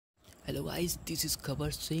Hello guys, this is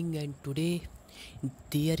Khabar Singh and today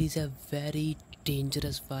there is a very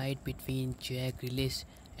dangerous fight between Jack Grealish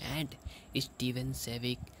and Stefan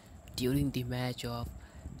Savic during the match of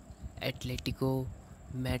Atletico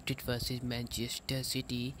Madrid versus Manchester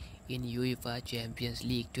City in UEFA Champions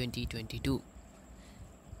League 2022.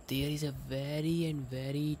 There is a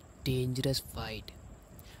very dangerous fight.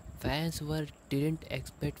 Fans were didn't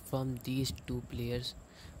expect from these two players,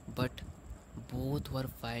 but both were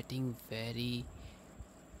fighting very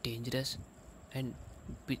dangerous. And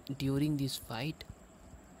during this fight,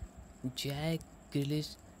 Jack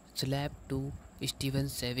Grealish slapped to Steven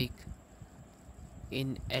Savic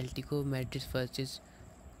in Atletico Madrid versus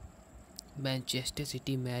Manchester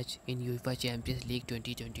City match in UEFA Champions League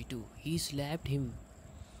 2022. He slapped him.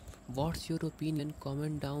 What's your opinion?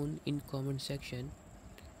 Comment down in comment section.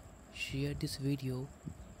 Share this video,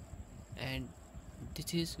 and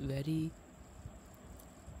this is very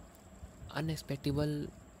unexpectable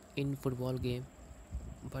in football game,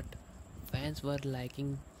 but fans were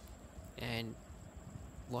liking. And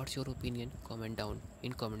what's your opinion? Comment down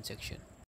in comment section.